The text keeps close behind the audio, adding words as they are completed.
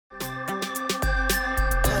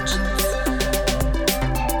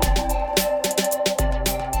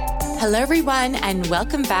Hello, everyone, and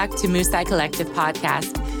welcome back to Mousai Collective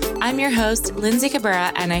Podcast. I'm your host, Lindsay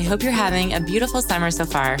Cabrera, and I hope you're having a beautiful summer so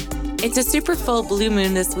far. It's a super full blue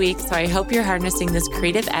moon this week, so I hope you're harnessing this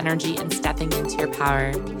creative energy and stepping into your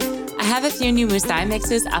power. I have a few new Mousai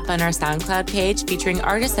mixes up on our SoundCloud page featuring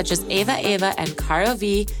artists such as Eva and Caro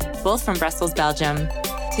V, both from Brussels, Belgium.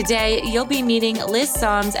 Today, you'll be meeting Liz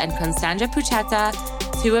Soms and Constanza Pucheta,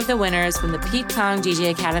 two of the winners from the Pete Tong DJ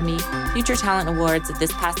Academy Future Talent Awards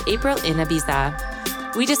this past April in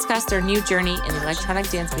Ibiza. We discussed their new journey in the electronic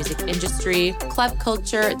dance music industry, club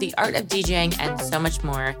culture, the art of DJing, and so much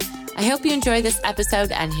more. I hope you enjoy this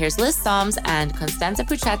episode, and here's Liz Soms and Constanza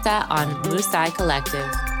Pucheta on Mousai Collective.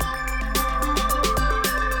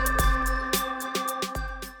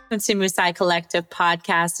 Welcome to Mousai Collective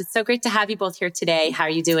Podcast. It's so great to have you both here today. How are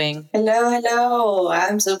you doing? Hello.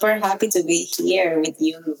 I'm super happy to be here with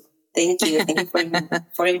you. Thank you. Thank you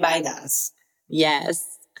for inviting us. Yes.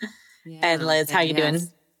 Yeah, and Liz, how are you doing?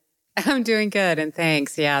 I'm doing good, and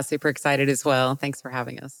thanks. Yeah, super excited as well. Thanks for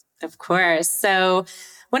having us. Of course. So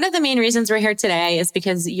one of the main reasons we're here today is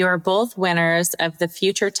because you're both winners of the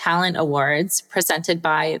Future Talent Awards presented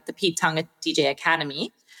by the Pete Tong DJ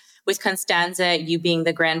Academy. With Constanza, you being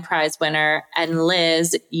the grand prize winner, and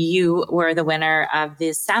Liz, you were the winner of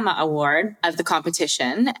the SAMA Award of the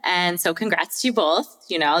competition. And so congrats to you both.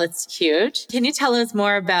 You know, that's huge. Can you tell us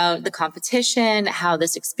more about the competition, how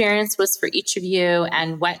this experience was for each of you,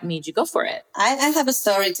 and what made you go for it? I have a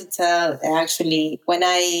story to tell. Actually, when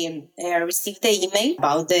I received the email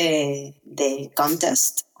about the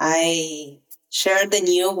contest, I shared the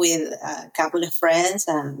news with a couple of friends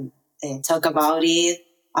and talk about it,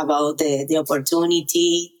 about the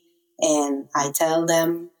opportunity, and I tell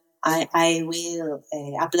them I will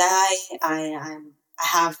apply. I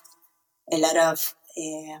have a lot of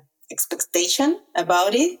expectation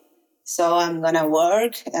about it, so I'm gonna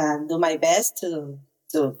work and do my best to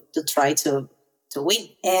try to win.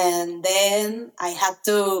 And then I had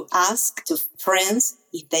to ask to friends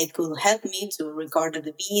if they could help me to record the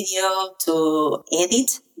video, to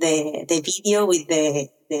edit the video with the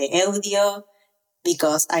audio,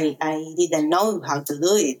 because I didn't know how to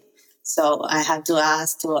do it. So I had to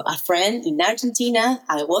ask to a friend in Argentina.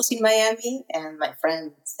 I was in Miami, and my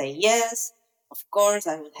friend said, yes, of course,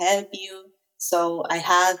 I will help you. So I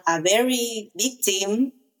had a very big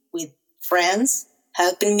team with friends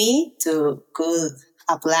helping me to could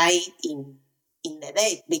apply in the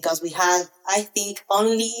day, because we had, I think,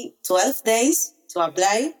 only 12 days to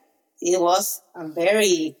apply. It was a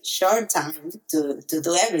very short time to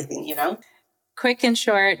do everything, you know. Quick and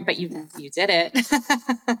short, but you did it.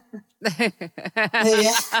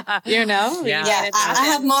 Yeah. You know? Yeah. I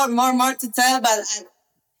have more to tell, but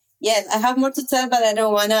I have more to tell, but I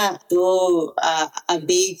don't want to do a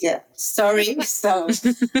big story. So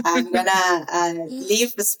I'm going to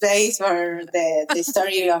leave the space for the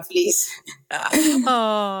story of Liz.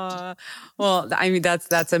 Oh, well, I mean,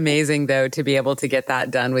 that's amazing though, to be able to get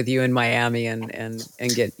that done with you in Miami and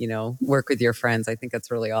get, work with your friends. I think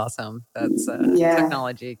that's really awesome. That's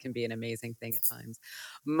technology can be an amazing thing at times.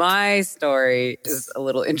 My story is a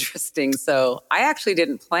little interesting. So I actually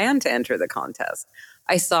didn't plan to enter the contest.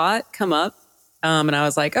 I saw it come up and I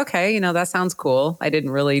was like, okay, that sounds cool. I didn't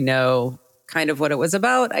really know kind of what it was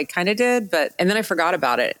about. I kind of did, and then I forgot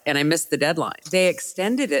about it and I missed the deadline. They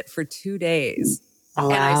extended it for 2 days. Oh,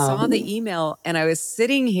 wow. And I saw the email and I was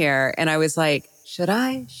sitting here and I was like, should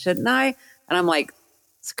I? Shouldn't I? And I'm like,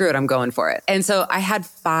 screw it, I'm going for it. And so I had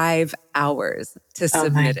 5 hours to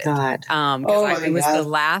submit it. God. It was the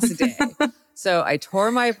last day. So I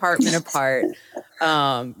tore my apartment apart,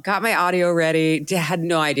 got my audio ready, had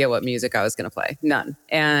no idea what music I was going to play. None.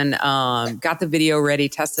 And got the video ready,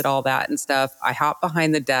 tested all that and stuff. I hopped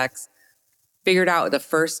behind the decks, figured out the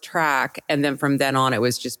first track. And then from then on, it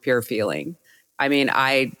was just pure feeling. I mean,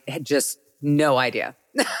 I had just no idea.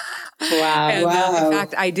 Wow. In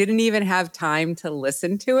fact, I didn't even have time to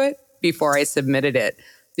listen to it before I submitted it,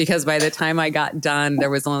 because by the time I got done,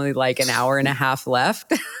 there was only like an hour and a half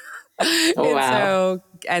left.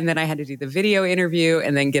 And then I had to do the video interview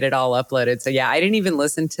and then get it all uploaded. So yeah, I didn't even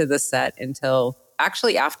listen to the set until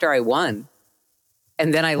actually after I won.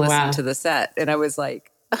 And then I listened to the set and I was like,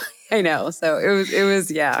 I know. So it was,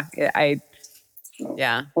 yeah.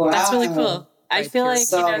 Wow. That's really cool. I feel like,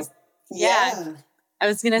 I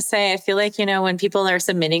was going to say, I feel like, when people are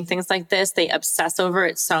submitting things like this, they obsess over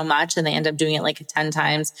it so much and they end up doing it like 10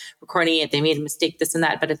 times, recording it. They made a mistake, this and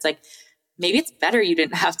that. But it's like, maybe it's better you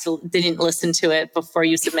didn't listen to it before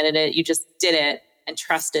you submitted it. You just did it and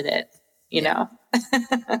trusted it, you know?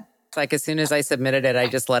 It's like as soon as I submitted it, I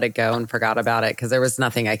just let it go and forgot about it because there was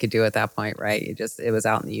nothing I could do at that point, right? It was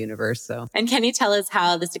out in the universe. So. And can you tell us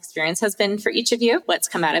how this experience has been for each of you? What's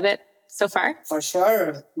come out of it so far? For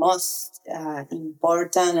sure, most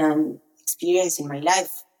important experience in my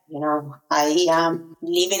life. I am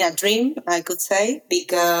living a dream, I could say,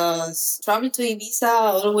 because traveling to Ibiza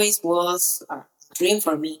always was a dream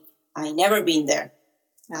for me. I never been there.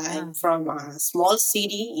 I'm from a small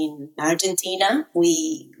city in Argentina.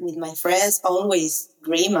 We, with my friends, always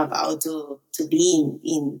dream about to be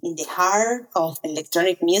in the heart of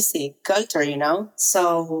electronic music culture,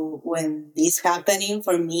 So when this happening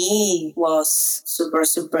for me was super,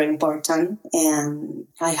 super important. And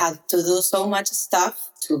I had to do so much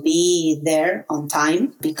stuff to be there on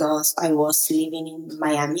time because I was living in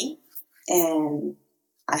Miami. And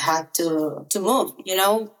I had to move,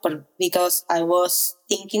 but because I was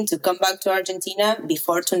thinking to come back to Argentina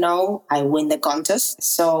before to know I win the contest.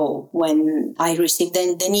 So when I received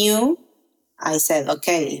the news, I said,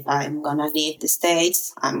 okay, if I'm going to leave the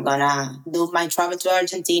States, I'm going to do my travel to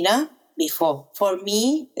Argentina before. For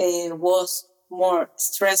me, it was more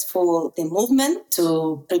stressful, the movement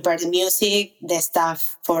to prepare the music, the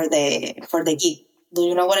stuff for the gig. Do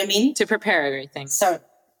you know what I mean? To prepare everything. So,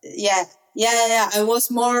 yeah. I was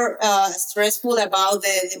more stressful about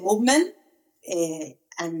the movement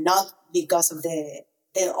and not because of the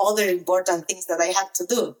other important things that I had to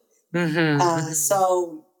do.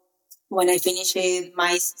 So when I finished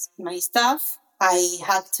my stuff, I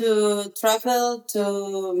had to travel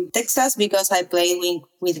to Texas because I played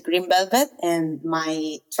with Green Velvet and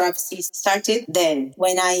my travel started then.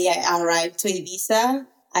 When I arrived to Ibiza,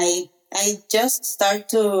 I just start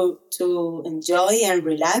to enjoy and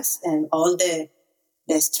relax, and all the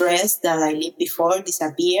stress that I lived before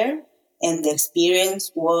disappear, and the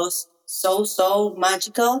experience was so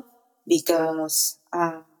magical because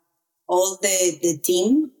all the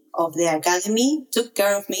team of the academy took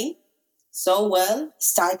care of me so well.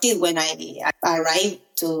 Started when I arrived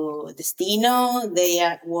to Destino,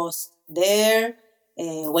 they was there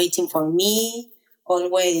waiting for me,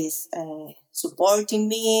 always supporting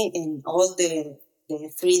me in all the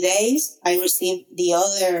 3 days. I received the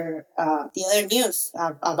other news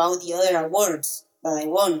about the other awards that I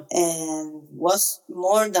won, and was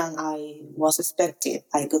more than I was expected,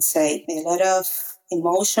 I could say. A lot of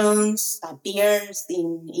emotions appears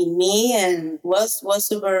in me and was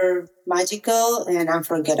super magical and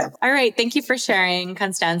unforgettable. All right. Thank you for sharing,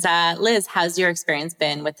 Constanza. Liz, how's your experience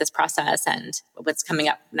been with this process and what's coming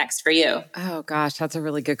up next for you? Oh, gosh, that's a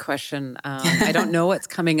really good question. I don't know what's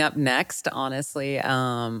coming up next, honestly,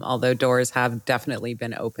 although doors have definitely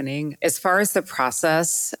been opening. As far as the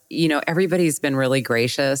process, everybody's been really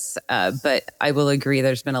gracious, but I will agree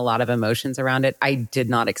there's been a lot of emotions around it. I did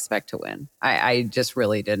not expect to win. I just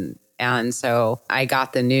really didn't. And so I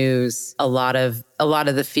got the news, a lot of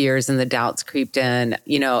the fears and the doubts creeped in,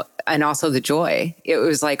 and also the joy. It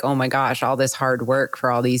was like, oh my gosh, all this hard work for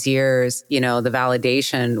all these years, the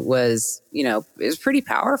validation was, it was pretty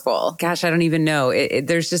powerful. Gosh, I don't even know.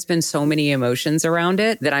 There's just been so many emotions around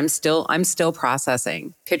it that I'm still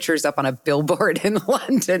processing. Pictures up on a billboard in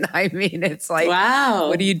London. I mean, it's like, wow,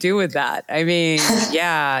 what do you do with that? I mean,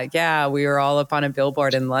 yeah, we were all up on a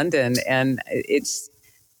billboard in London, and it's,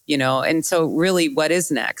 and so really what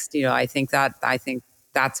is next? I think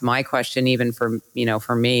that's my question, even for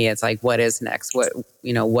me, it's like, what is next?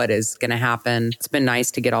 What is going to happen? It's been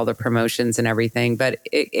nice to get all the promotions and everything, but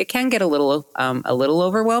it can get a little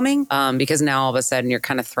overwhelming, because now all of a sudden you're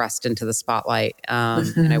kind of thrust into the spotlight.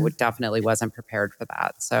 And I definitely wasn't prepared for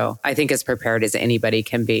that. So I think as prepared as anybody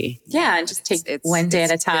can be. Yeah. And just take one day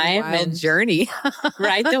at a time and journey,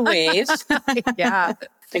 ride the wave. Yeah.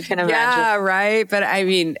 I can imagine. Yeah, right. But I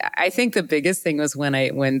mean, I think the biggest thing was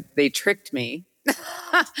when they tricked me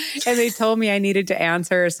and they told me I needed to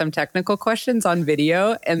answer some technical questions on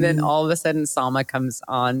video. And then all of a sudden Salma comes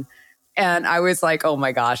on and I was like, oh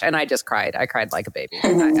my gosh. And I just cried. I cried like a baby.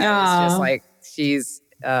 I was just like,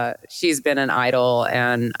 she's been an idol,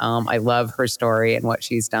 and I love her story and what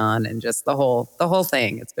she's done and just the whole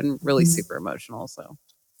thing. It's been really super emotional. So.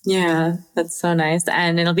 Yeah, that's so nice.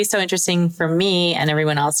 And it'll be so interesting for me and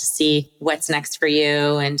everyone else to see what's next for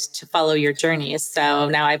you and to follow your journeys. So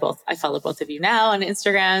now I follow both of you now on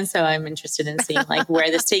Instagram. So I'm interested in seeing where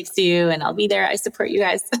this takes you, and I'll be there. I support you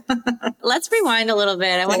guys. Let's rewind a little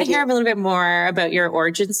bit. I want to hear a little bit more about your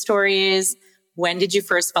origin stories. When did you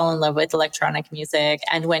first fall in love with electronic music?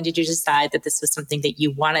 And when did you decide that this was something that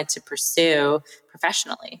you wanted to pursue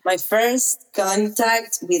professionally? My first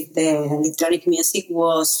contact with the electronic music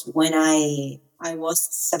was when I was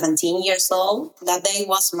 17 years old. That day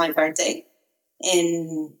was my birthday.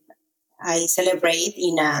 And I celebrate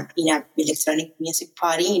in a electronic music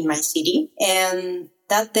party in my city. And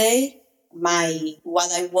that day,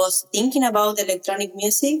 what I was thinking about electronic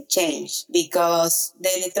music changed, because the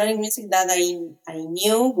electronic music that I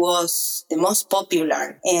knew was the most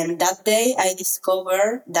popular. And that day I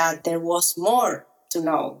discovered that there was more to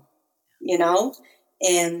know,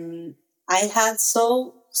 and I had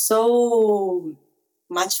so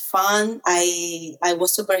much fun. I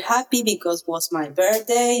was super happy because it was my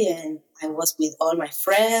birthday and I was with all my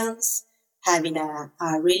friends having a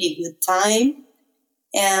really good time.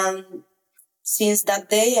 And since that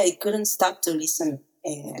day, I couldn't stop to listen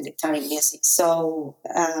electronic music. So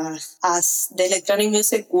as the electronic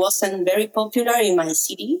music wasn't very popular in my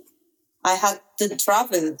city, I had to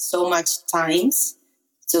travel so much times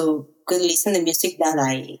to could listen to music that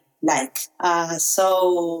I like.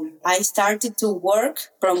 So I started to work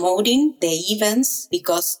promoting the events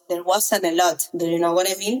because there wasn't a lot. Do you know what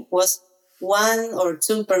I mean? It was 1 or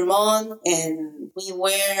 2 per month, and we were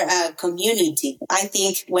a community. I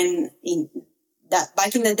think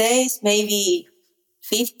back in the days, maybe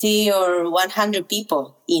 50 or 100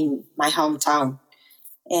 people in my hometown.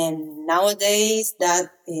 And nowadays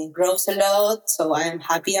that grows a lot, so I am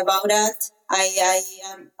happy about that.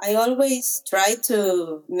 I always try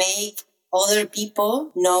to make other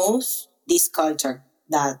people know this culture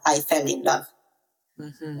that I fell in love.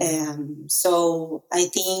 Mm-hmm. So I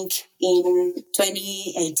think in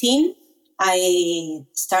 2018, I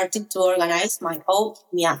started to organize my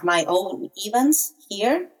own events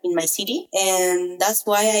here in my city. And that's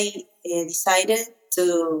why I decided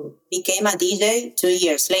to become a DJ 2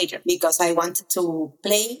 years later, because I wanted to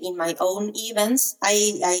play in my own events.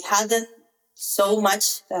 I hadn't so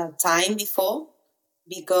much time before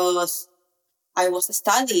because I was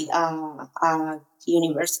studying a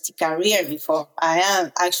university career before.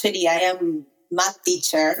 I am math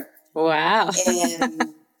teacher. Wow.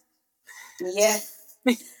 And yeah.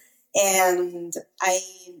 And I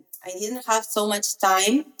didn't have so much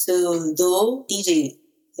time to do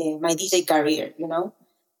my DJ career,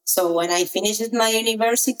 So when I finished my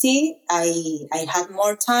university, I had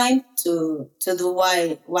more time to do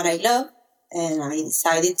what I love. And I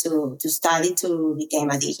decided to study to become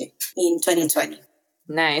a DJ in 2020.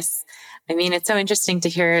 Nice. I mean, it's so interesting to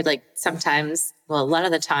hear, like, sometimes, well, a lot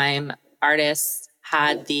of the time, artists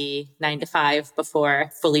had the 9 to 5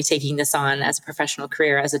 before fully taking this on as a professional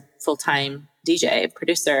career, as a full-time DJ,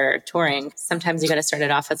 producer, touring. Sometimes you got to start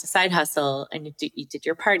it off as a side hustle, and you did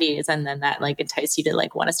your parties, and then that enticed you to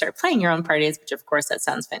want to start playing your own parties, which of course that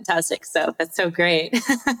sounds fantastic. So that's so great.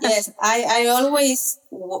 Yes,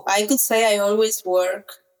 I could say I always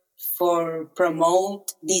work for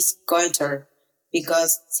promote this culture,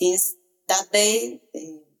 because since that day,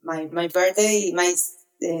 my birthday, my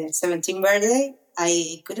 17th birthday,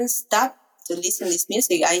 I couldn't stop to listen to this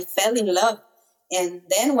music. I fell in love. And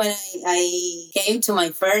then when I came to my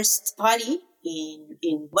first party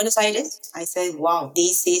in Buenos Aires, I said, wow,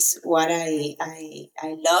 this is what I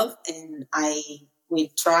love. And I will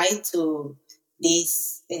try to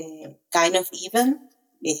this kind of event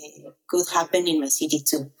could happen in my city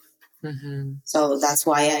too. Mm-hmm. So that's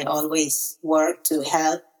why I always work to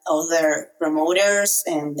help other promoters,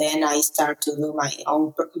 and then I start to do my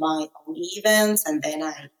own events, and then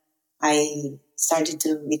I started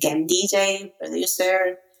to become DJ,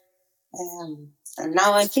 producer, and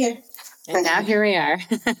now I'm here. And now here we are.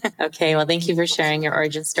 Okay, well, thank you for sharing your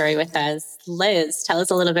origin story with us. Liz, tell us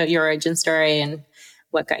a little about your origin story and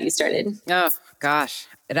what got you started. Oh, gosh.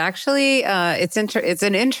 It actually, it's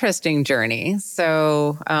an interesting journey.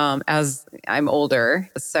 So as I'm older,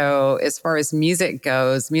 so as far as music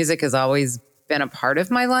goes, music has always been a part of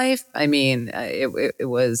my life. I mean, I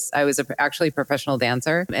was actually a professional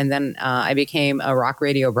dancer, and then I became a rock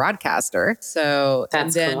radio broadcaster. So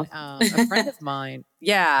that's cool. A friend of mine,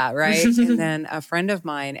 yeah, right. And then a friend of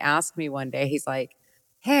mine asked me one day, he's like,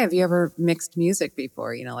 "Hey, have you ever mixed music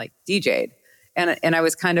before? Like DJ'd?" And I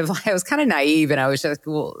was kind of naive, and I was just,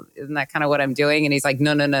 well, isn't that kind of what I'm doing? And he's like,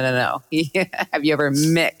 no. Have you ever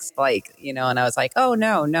mixed? And I was like, oh,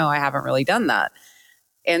 no, I haven't really done that.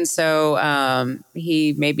 And so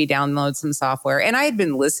he made me download some software, and I had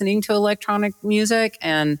been listening to electronic music,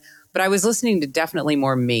 but I was listening to definitely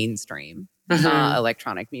more mainstream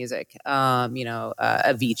electronic music,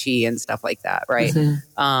 Avicii and stuff like that, right?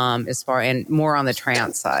 Mm-hmm. And more on the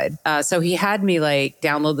trance side. So he had me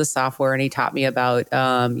download the software, and he taught me about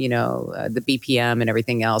the BPM and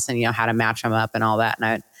everything else, and how to match them up and all that.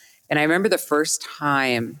 And I remember the first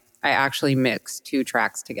time I actually mixed 2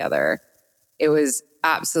 tracks together. It was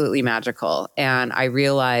absolutely magical. And I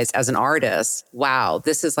realized as an artist, wow,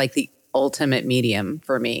 this is the ultimate medium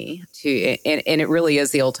for me and it really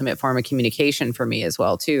is the ultimate form of communication for me as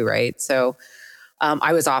well too, right? So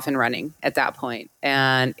I was off and running at that point,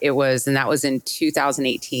 and that was in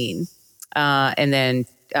 2018. And then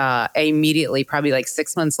I immediately, probably like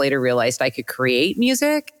 6 months later, realized I could create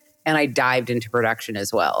music, and I dived into production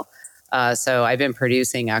as well. So I've been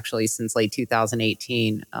producing actually since late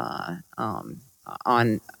 2018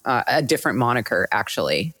 on a different moniker,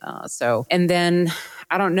 actually. And then,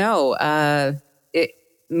 I don't know,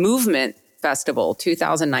 Movement Festival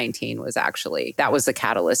 2019 that was the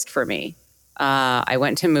catalyst for me. I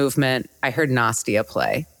went to Movement, I heard Nastia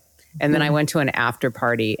play. And then I went to an after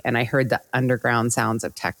party and I heard the underground sounds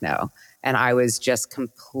of techno. And I was just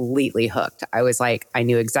completely hooked. I was like, I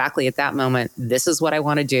knew exactly at that moment, this is what I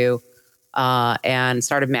want to do. And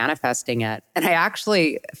started manifesting it. And I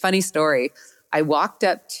actually, funny story, I walked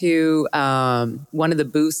up to one of the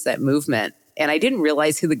booths at Movement, and I didn't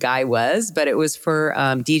realize who the guy was, but it was for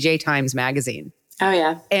DJ Times magazine. Oh,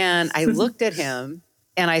 yeah. And I looked at him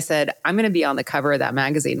and I said, I'm going to be on the cover of that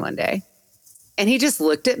magazine one day. And he just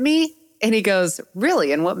looked at me and he goes,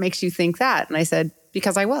 really? And what makes you think that? And I said,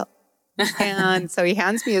 because I will. And so he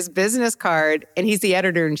hands me his business card, and he's the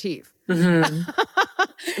editor-in-chief. Mm-hmm.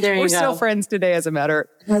 There you go. We're still friends today, as a matter.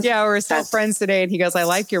 Yeah, we're still friends today. And he goes, I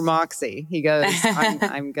like your moxie. He goes,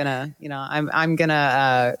 I'm gonna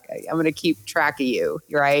keep track of you,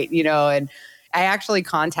 right? And I actually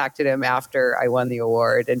contacted him after I won the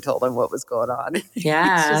award and told him what was going on.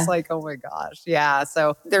 Yeah. It's just like, oh my gosh. Yeah.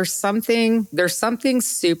 So there's something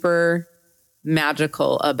super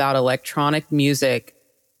magical about electronic music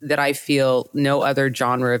that I feel no other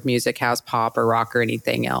genre of music has, pop or rock or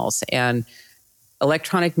anything else. And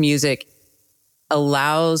electronic music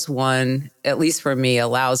allows one, at least for me,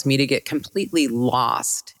 allows me to get completely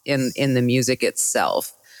lost in the music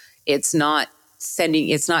itself. It's not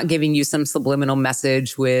giving you some subliminal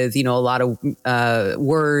message with, a lot of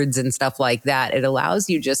words and stuff like that. It allows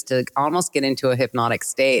you just to almost get into a hypnotic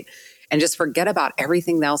state and just forget about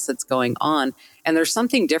everything else that's going on. And there's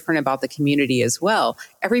something different about the community as well.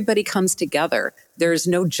 Everybody comes together. There's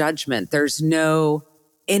no judgment. There's no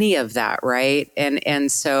any of that, right?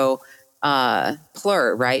 And so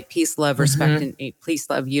plur, right? Peace, love, respect, and peace,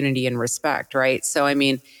 love, unity, and respect, right? So, I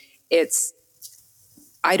mean,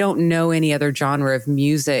 I don't know any other genre of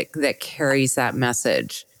music that carries that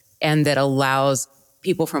message and that allows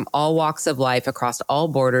people from all walks of life, across all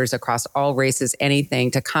borders, across all races, anything,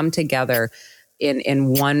 to come together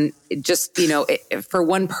in one, just, for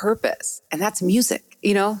one purpose. And that's music,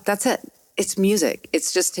 that's it. It's music.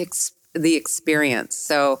 It's just the experience.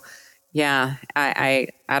 So yeah, I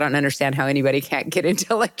don't understand how anybody can't get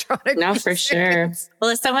into electronic No, music. for sure. Well,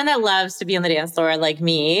 as someone that loves to be on the dance floor like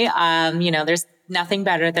me, there's nothing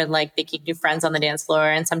better than like making new friends on the dance floor.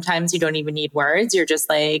 And sometimes you don't even need words. You're just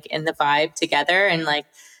like in the vibe together and like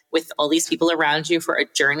with all these people around you for a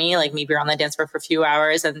journey. Like maybe you're on the dance floor for a few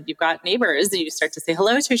hours and you've got neighbors and you start to say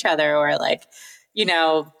hello to each other, or like,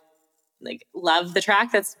 like love the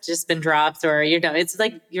track that's just been dropped, or, it's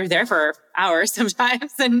like you're there for hours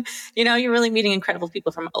sometimes. And, you're really meeting incredible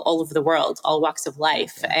people from all over the world, all walks of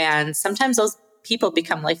life. And sometimes those people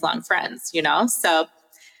become lifelong friends, so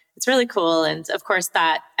it's really cool. And of course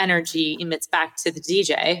that energy emits back to the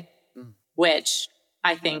DJ, which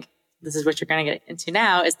I think this is what you're going to get into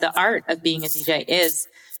now, is the art of being a DJ is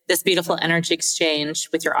this beautiful energy exchange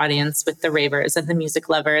with your audience, with the ravers and the music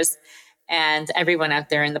lovers and everyone out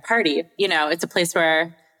there in the party. It's a place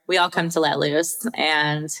where we all come to let loose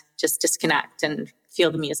and just disconnect and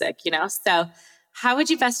feel the music, So how would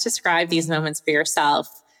you best describe these moments for yourself?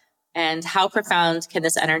 And how profound can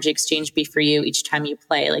this energy exchange be for you each time you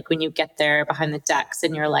play? Like when you get there behind the decks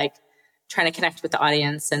and you're like trying to connect with the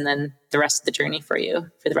audience, and then the rest of the journey for you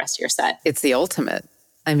for the rest of your set. It's the ultimate.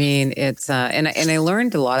 I mean, it's, and I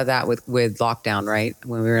learned a lot of that with lockdown, right?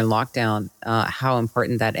 When we were in lockdown, how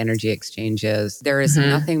important that energy exchange is. There is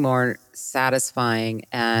nothing more satisfying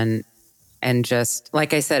and just,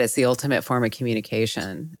 like I said, it's the ultimate form of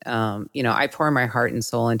communication. I pour my heart and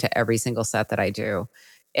soul into every single set that I do.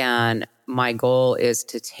 And my goal is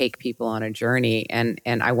to take people on a journey, and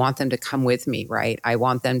I want them to come with me, right? I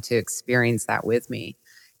want them to experience that with me.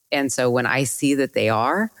 And so when I see that they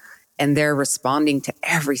are, and they're responding to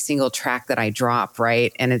every single track that I drop,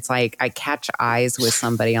 right? And it's like I catch eyes with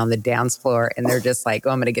somebody on the dance floor and they're just like, oh,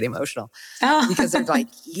 I'm going to get emotional. Because they're like,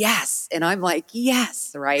 yes. And I'm like,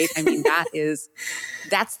 yes, right? I mean,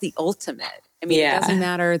 that's the ultimate. I mean, It doesn't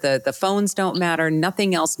matter. The phones don't matter.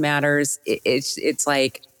 Nothing else matters. It's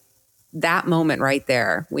like that moment right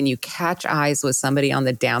there when you catch eyes with somebody on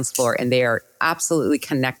the dance floor and they are absolutely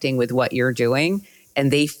connecting with what you're doing.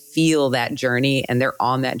 and they feel that journey and they're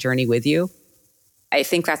on that journey with you. I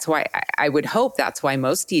think that's why I would hope that's why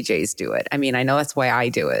most DJs do it. I mean, I know that's why I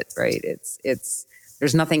do it, right? It's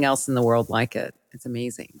there's nothing else in the world like it. It's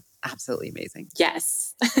amazing. Absolutely amazing.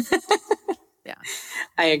 Yes. Yeah.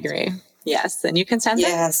 I agree. Yes. And you, Constanza?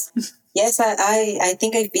 Yes. Yes, I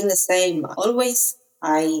think I feel the same. Always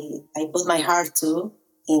I put my heart too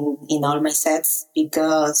in all my sets,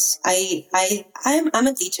 because I'm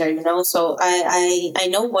a teacher, so I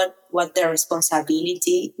know what the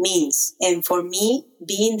responsibility means. And for me,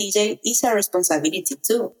 being DJ is a responsibility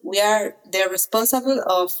too. We are the responsible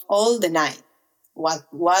of all the night.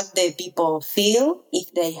 What the people feel,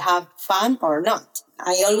 if they have fun or not.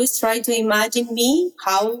 I always try to imagine me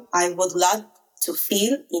how I would love to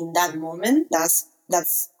feel in that moment.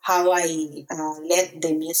 That's how I let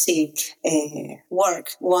the music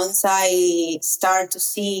work. Once I start to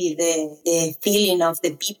see the feeling of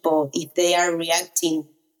the people, if they are reacting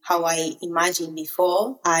how I imagined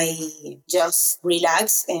before, I just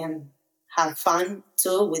relax and have fun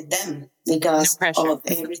too with them, because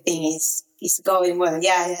everything is going well.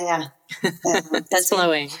 Yeah. That's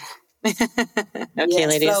flowing. Okay,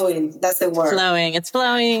 ladies. Flowing. That's the word. Flowing. It's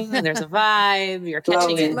flowing. There's a vibe. You're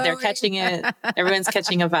catching it. They're catching it. Everyone's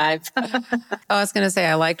catching a vibe. I was going to say,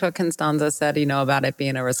 I liked what Constanza said, about it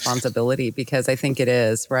being a responsibility, because I think it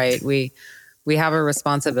is, right? We have a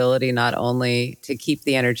responsibility not only to keep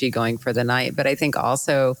the energy going for the night, but I think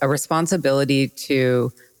also a responsibility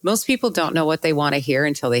to, most people don't know what they want to hear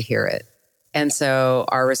until they hear it. And so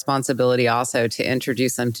our responsibility also to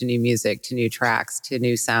introduce them to new music, to new tracks, to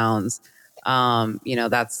new sounds.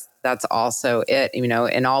 That's also it,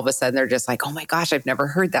 and all of a sudden they're just like, oh my gosh, I've never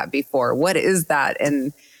heard that before. What is that?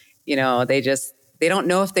 And, they don't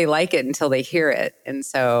know if they like it until they hear it. And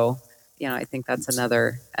so, I think that's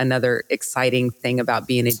another exciting thing about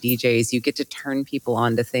being a DJ is you get to turn people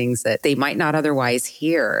on to things that they might not otherwise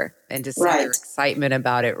hear, and just see their excitement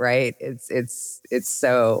about it. Right. It's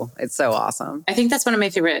so awesome. I think that's one of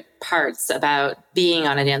my favorite parts about being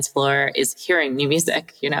on a dance floor is hearing new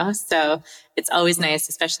music, so it's always nice,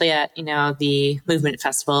 especially at, the Movement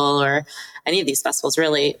Festival or any of these festivals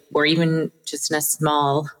really, or even just in a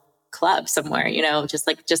small club somewhere, just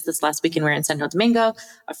this last weekend, we were in Santo Domingo.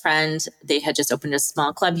 A friend, they had just opened a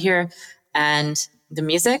small club here, and the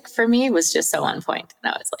music for me was just so on point.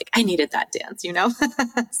 And I was like, I needed that dance,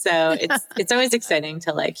 So it's always exciting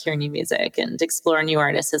to hear new music and explore new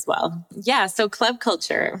artists as well. Yeah. So club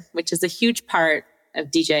culture, which is a huge part of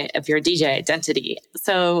your DJ identity.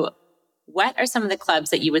 So what are some of the clubs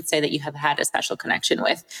that you would say that you have had a special connection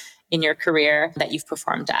with in your career that you've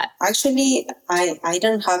performed at? Actually, I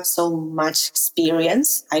don't have so much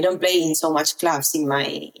experience. I don't play in so much clubs in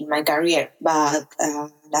my career. But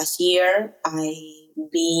last year, I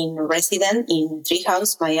been resident in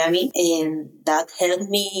Treehouse, Miami, and that helped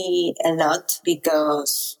me a lot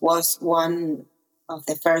because was one of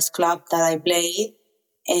the first club that I played.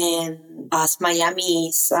 And as Miami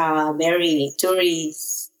is a very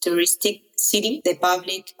touristic city, the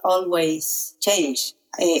public always change.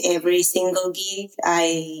 Every single gig,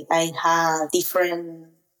 I had different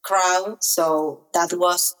crowd, so that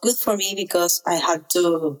was good for me because I had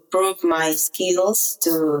to prove my skills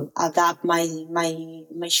to adapt my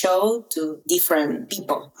show to different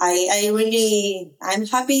people. I'm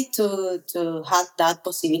happy to have that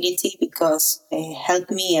possibility because it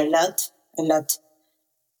helped me a lot.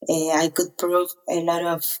 I could prove a lot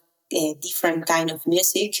of different kind of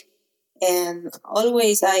music. And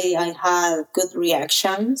always I had good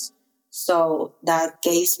reactions. So that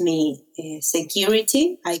gave me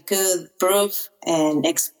security. I could prove and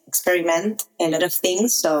experiment a lot of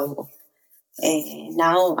things. So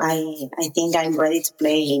now I think I'm ready to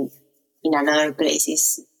play in another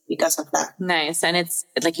places because of that. Nice. And it's,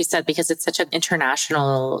 like you said, because it's such an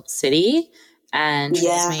international city. And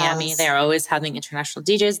Miami, they're always having international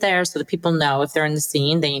DJs there. So the people know if they're in the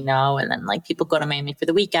scene, they know. And then people go to Miami for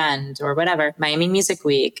the weekend or whatever. Miami Music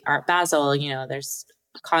Week, Art Basel, there's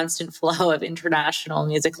a constant flow of international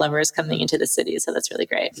music lovers coming into the city. So that's really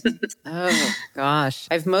great. Oh, gosh.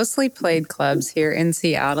 I've mostly played clubs here in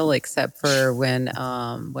Seattle, except for when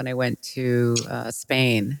I went to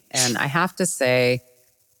Spain. And I have to say,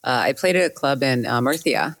 I played at a club in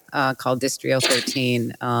Murcia called Distrio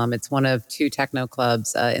 13. It's one of two techno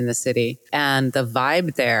clubs in the city. And the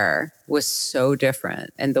vibe there was so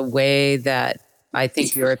different. And the way that I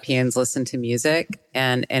think Europeans listen to music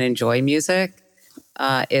and enjoy music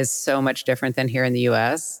is so much different than here in the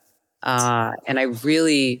US. And I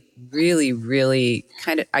really, really, really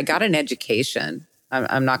I got an education.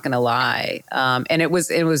 I'm not going to lie. And it was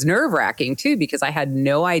nerve-wracking too, because I had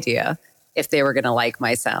no idea if they were going to like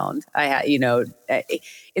my sound.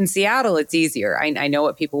 In Seattle, it's easier. I know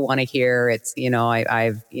what people want to hear. It's,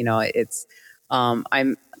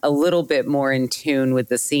 I'm a little bit more in tune with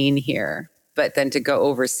the scene here, but then to go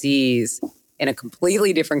overseas in a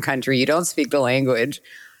completely different country, you don't speak the language.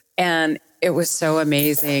 And it was so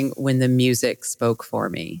amazing when the music spoke for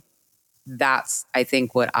me. That's, I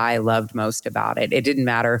think, what I loved most about it. It didn't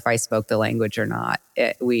matter if I spoke the language or not.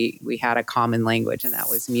 We had a common language, and that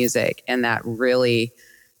was music. And that really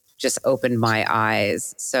just opened my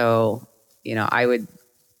eyes. So, I would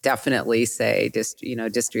definitely say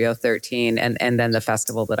Distrio 13 and then the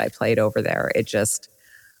festival that I played over there. It just,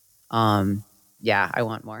 I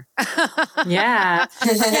want more. Yeah.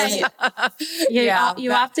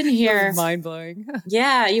 You often hear mind blowing.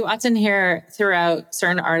 Yeah. You often hear throughout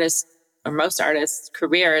certain artists or most artists'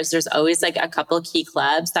 careers, there's always like a couple of key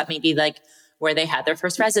clubs that maybe like where they had their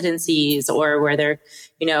first residencies or where they're,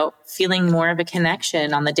 feeling more of a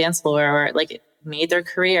connection on the dance floor or like made their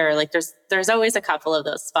career. Like there's always a couple of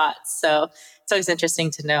those spots. So it's always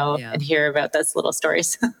interesting to know and hear about those little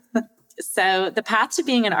stories. So the path to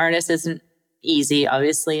being an artist isn't easy.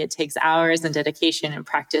 Obviously, it takes hours and dedication and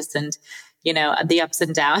practice and, the ups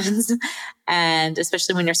and downs. And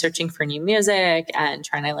especially when you're searching for new music and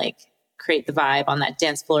trying to like create the vibe on that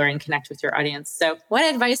dance floor and connect with your audience. So what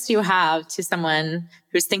advice do you have to someone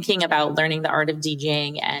who's thinking about learning the art of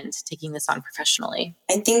DJing and taking this on professionally?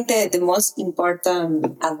 I think that the most important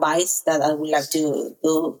advice that I would like to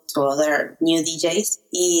do to other new DJs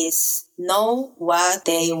is know what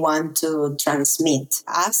they want to transmit,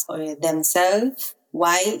 ask themselves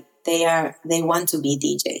why they want to be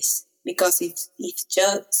DJs. Because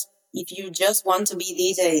if you just want to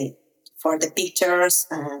be DJ for the pictures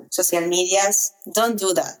and social medias, don't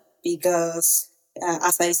do that. Because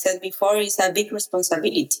as I said before, it's a big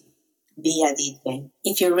responsibility to be a DJ.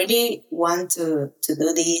 If you really want to do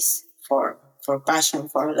this for passion,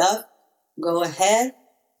 for love, go ahead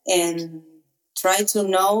and try to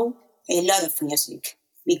know a lot of music.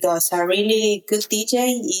 Because a really good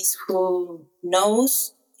DJ is who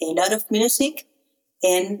knows a lot of music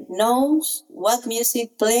and knows what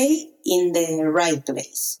music play in the right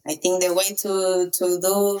place. I think the way to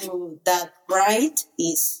do that right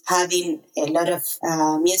is having a lot of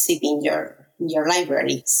music in your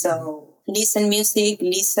library. So listen music,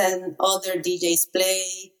 listen other DJs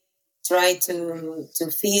play, try to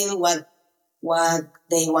feel what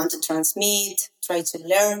they want to transmit, try to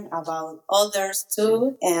learn about others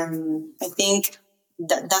too. And I think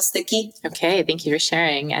that's the key. Okay, thank you for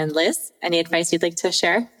sharing. And Liz, any advice you'd like to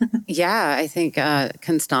share? Yeah, I think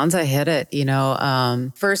Constanza hit it.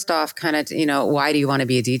 First off, kind of, why do you want to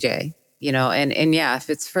be a DJ? And yeah, if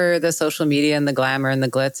it's for the social media and the glamour and the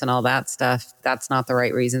glitz and all that stuff, that's not the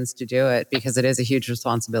right reasons to do it because it is a huge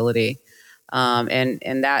responsibility.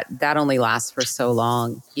 And that only lasts for so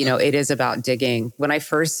long. It is about digging. When I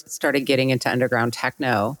first started getting into underground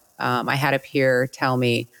techno, I had a peer tell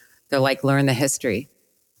me, they're like, learn the history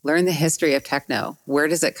of techno. Where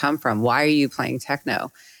does it come from? Why are you playing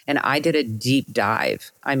techno? And I did a deep dive.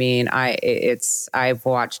 I mean, I've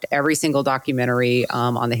watched every single documentary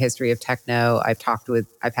on the history of techno. I've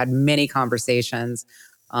had many conversations,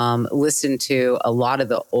 listened to a lot of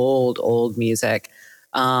the old music,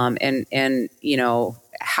 and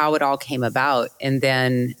how it all came about. And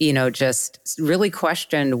then, just really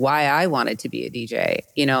questioned why I wanted to be a DJ,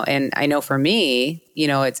 and I know for me,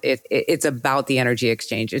 it's about the energy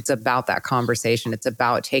exchange. It's about that conversation. It's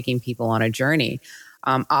about taking people on a journey.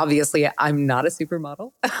 Obviously I'm not a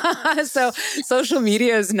supermodel. So social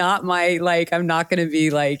media is not my, I'm not going to be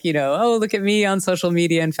like, oh, look at me on social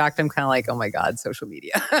media. In fact, I'm kind of like, oh my God, social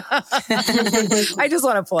media. I just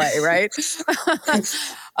want to play. Right.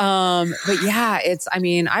 But yeah,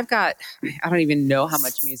 I don't even know how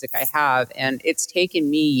much music I have. And it's taken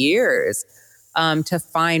me years, to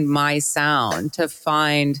find my sound, to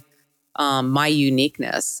find, my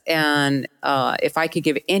uniqueness. And, if I could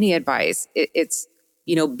give any advice, it's,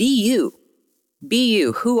 be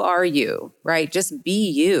you. Who are you? Right? Just be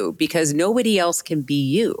you, because nobody else can be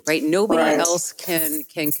you, right? Nobody else can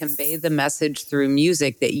convey the message through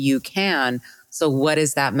music that you can. So what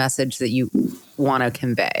is that message that you want to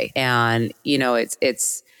convey? And,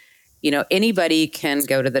 it's anybody can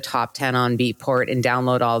go to the top 10 on Beatport and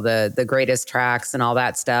download all the greatest tracks and all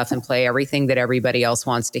that stuff and play everything that everybody else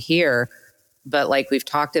wants to hear. But like we've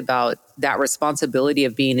talked about, that responsibility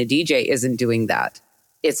of being a DJ isn't doing that.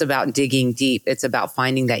 It's about digging deep. It's about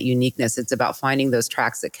finding that uniqueness. It's about finding those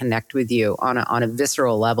tracks that connect with you on a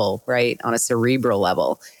visceral level, right? On a cerebral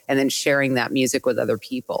level, and then sharing that music with other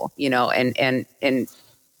people, and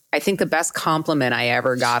I think the best compliment I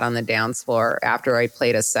ever got on the dance floor after I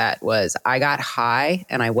played a set was I got high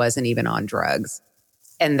and I wasn't even on drugs.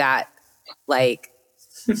 And that, like,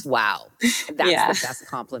 wow, that's the best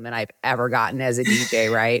compliment I've ever gotten as a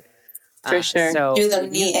DJ, right? For sure. So you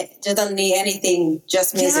don't need anything,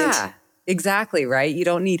 just music. Yeah, exactly, right? You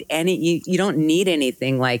don't need you don't need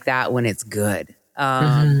anything like that when it's good.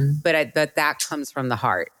 But that comes from the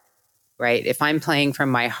heart. Right? If I'm playing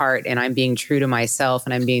from my heart and I'm being true to myself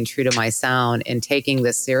and I'm being true to my sound and taking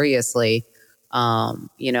this seriously,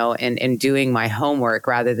 and doing my homework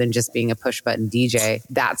rather than just being a push button DJ,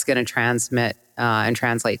 that's going to transmit and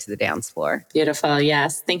translate to the dance floor. Beautiful.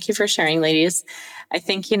 Yes. Thank you for sharing, ladies. I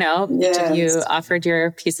think, you offered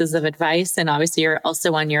your pieces of advice, and obviously you're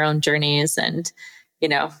also on your own journeys and,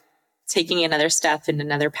 taking another step in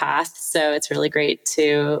another path. So it's really great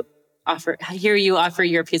to hear you offer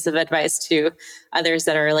your piece of advice to others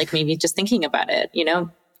that are like maybe just thinking about it. You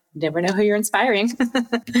never know who you're inspiring.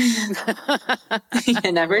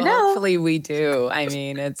 You never know. Hopefully we do. I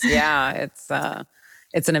mean, it's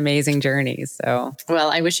an amazing journey. So,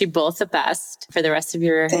 well, I wish you both the best for the rest of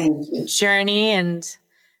your journey and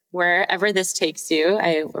wherever this takes you.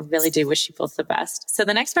 I really do wish you both the best. So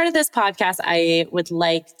the next part of this podcast, I would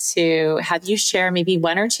like to have you share maybe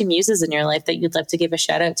one or two muses in your life that you'd love to give a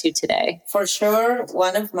shout out to today. For sure,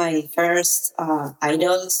 one of my first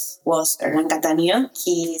idols was Hernan Cattaneo.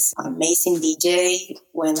 He's an amazing DJ.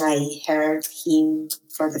 When I heard him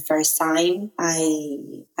for the first time,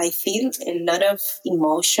 I feel a lot of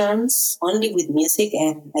emotions only with music,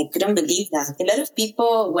 and I couldn't believe that. A lot of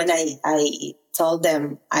people, when I told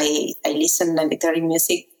them I listen to electronic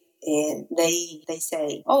music, they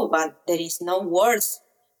say, "Oh, but there is no words.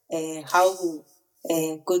 How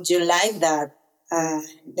could you like that?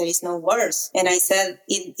 There is no words." And I said,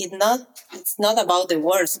 it's not about the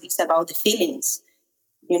words. It's about the feelings,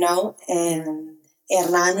 And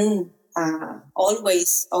Hernan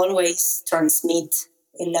always transmit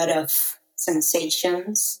a lot of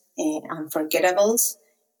sensations, unforgettables,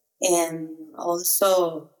 and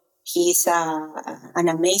also he's an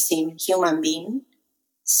amazing human being.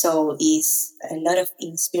 So it's a lot of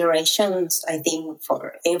inspirations, I think,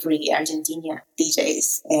 for every Argentina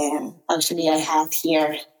DJs. And actually, I have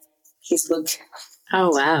here his book. Oh,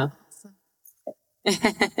 wow.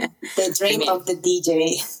 The Dream of the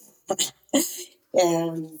DJ.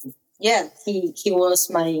 And he was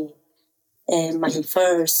my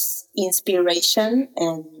first inspiration,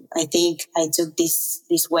 and I think I took this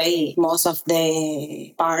way most of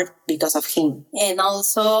the part because of him. And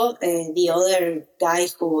also the other guy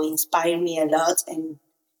who inspired me a lot, and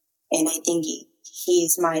I think he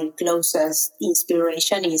is my closest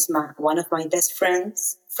inspiration, is one of my best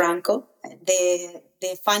friends, Franco.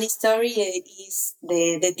 The funny story is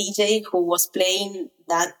the DJ who was playing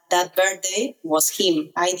that birthday was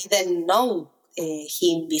him. I didn't know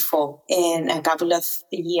him before, and a couple of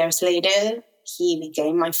years later he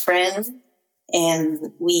became my friend,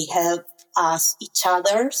 and we helped each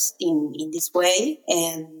other in this way.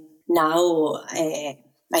 And now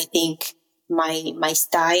I think my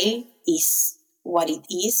style is what it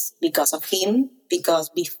is because of him, because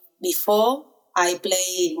before I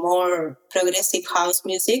play more progressive house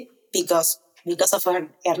music because of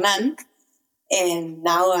Hernan. And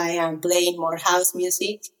now I am playing more house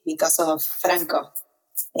music because of Franco,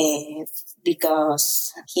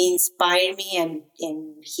 because he inspired me and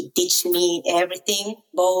he teach me everything.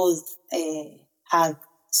 Both had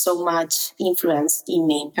so much influence in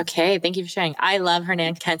me. Okay, thank you for sharing. I love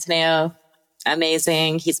Hernan Cattaneo.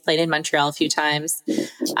 Amazing. He's played in Montreal a few times,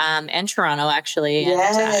 and Toronto actually.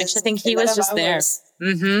 Yes, and I actually think he was just there.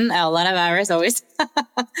 A lot of hours always,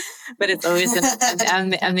 but it's always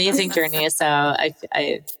an amazing journey. So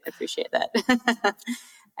I appreciate that.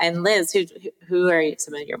 And Liz, who are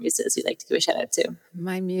some of your muses you'd like to give a shout out to?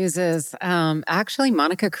 My muses, actually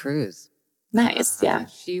Monica Cruz. Nice, yeah.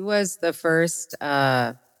 She was the first.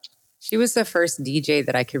 She was the first DJ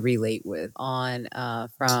that I could relate with on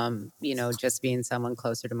from, just being someone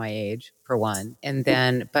closer to my age, for one. And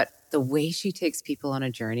then, but the way she takes people on a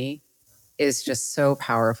journey is just so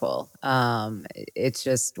powerful. It's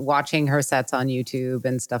just watching her sets on YouTube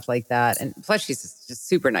and stuff like that. And plus she's just a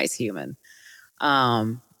super nice human.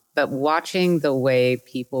 But watching the way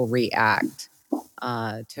people react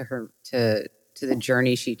to her, to the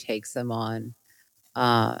journey she takes them on,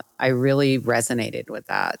 I really resonated with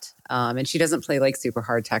that. And she doesn't play like super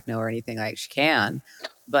hard techno or anything like she can,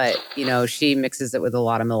 but she mixes it with a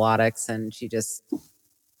lot of melodics, and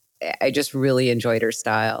I just really enjoyed her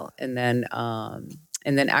style. And then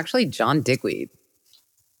actually John Digweed.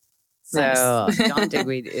 So John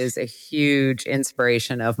Digweed is a huge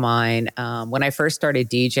inspiration of mine. When I first started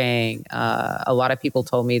DJing, a lot of people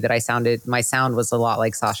told me that my sound was a lot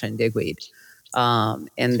like Sasha and Digweed.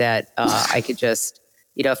 And that I could just,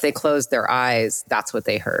 if they closed their eyes, that's what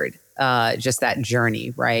they heard. Just that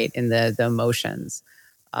journey, right? And the emotions.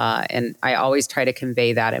 And I always try to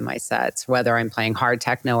convey that in my sets, whether I'm playing hard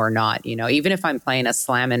techno or not. Even if I'm playing a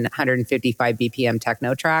slamming 155 BPM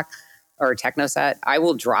techno track or techno set, I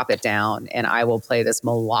will drop it down and I will play this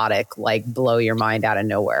melodic, like blow your mind out of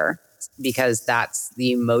nowhere, because that's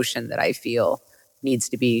the emotion that I feel needs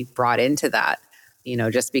to be brought into that.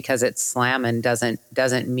 Just because it's slamming doesn't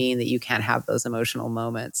mean that you can't have those emotional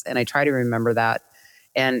moments. And I try to remember that.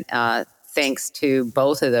 And thanks to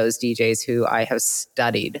both of those DJs who I have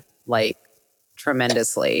studied like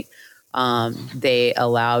tremendously, they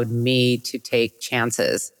allowed me to take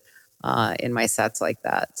chances in my sets like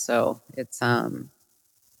that. So it's, I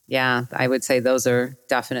would say those are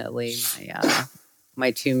definitely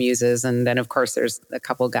my two muses. And then of course there's a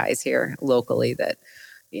couple guys here locally that,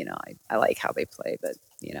 I like how they play, but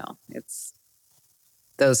it's,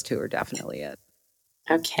 those two are definitely it.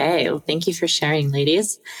 Okay. Well, thank you for sharing,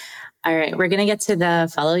 ladies. All right. We're going to get to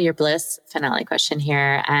the Follow Your Bliss finale question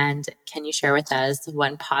here. And can you share with us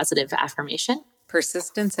one positive affirmation?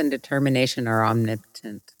 Persistence and determination are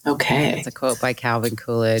omnipotent. Okay. It's a quote by Calvin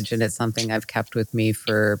Coolidge, and it's something I've kept with me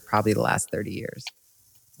for probably the last 30 years.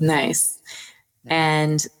 Nice. Yeah.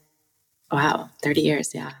 And wow, 30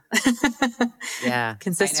 years. Yeah. Yeah.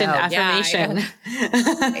 Consistent affirmation.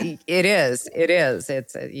 Yeah, it is.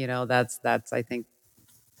 It's, that's, I think,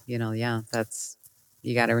 that's,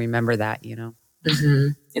 you got to remember that, Mm-hmm.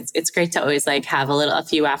 It's great to always have a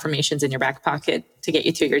few affirmations in your back pocket to get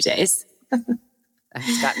you through your days.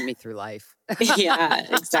 It's gotten me through life. Yeah,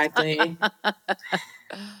 exactly.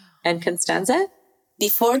 And Constanza?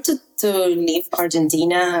 Before to leave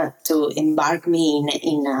Argentina to embark me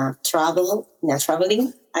in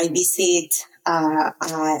traveling, I visit a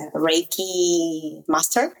Reiki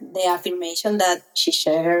master. The affirmation that she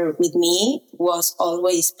shared with me was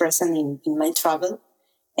always present in my travel.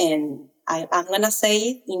 And I'm going to say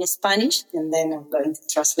it in Spanish and then I'm going to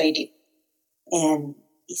translate it. And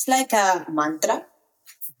it's like a mantra.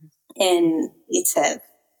 And it said,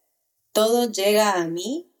 todo llega a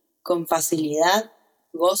mí con facilidad,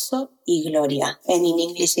 gozo y gloria. And in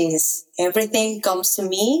English is, everything comes to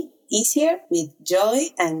me easier with joy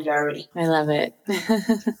and glory. I love it.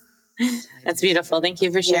 That's beautiful. Thank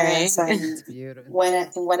you for sharing. Yes, it's beautiful.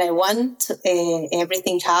 When I want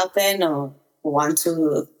everything happen or want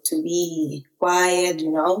to be quiet,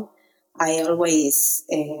 I always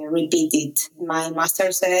repeat it. My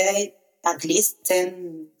master said at least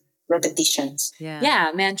 10 repetitions.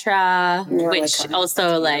 Yeah, mantra, which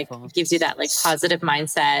also gives you that positive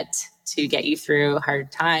mindset to get you through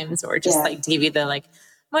hard times, or just to give you the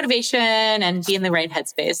motivation and be in the right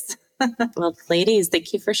headspace. Well, ladies,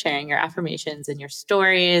 thank you for sharing your affirmations and your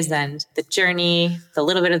stories and the journey, the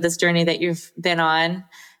little bit of this journey that you've been on.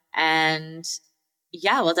 And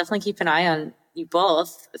we'll definitely keep an eye on you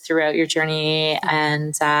both throughout your journey.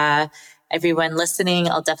 And everyone listening,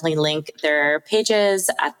 I'll definitely link their pages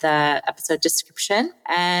at the episode description.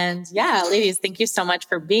 And ladies, thank you so much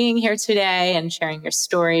for being here today and sharing your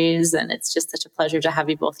stories. And it's just such a pleasure to have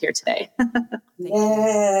you both here today.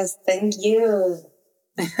 Yes, thank you.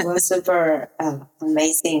 It was super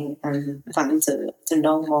amazing and fun to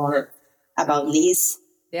know more about Liz.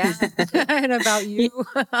 Yeah, and about you.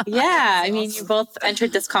 I mean, you both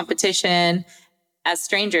entered this competition as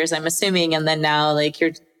strangers, I'm assuming, and then now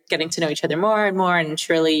you're getting to know each other more and more, and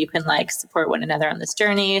surely you can support one another on this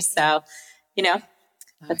journey. So,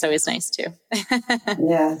 that's always nice too.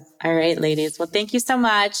 Yeah. All right, ladies. Well, thank you so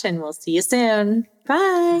much, and we'll see you soon.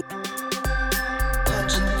 Bye.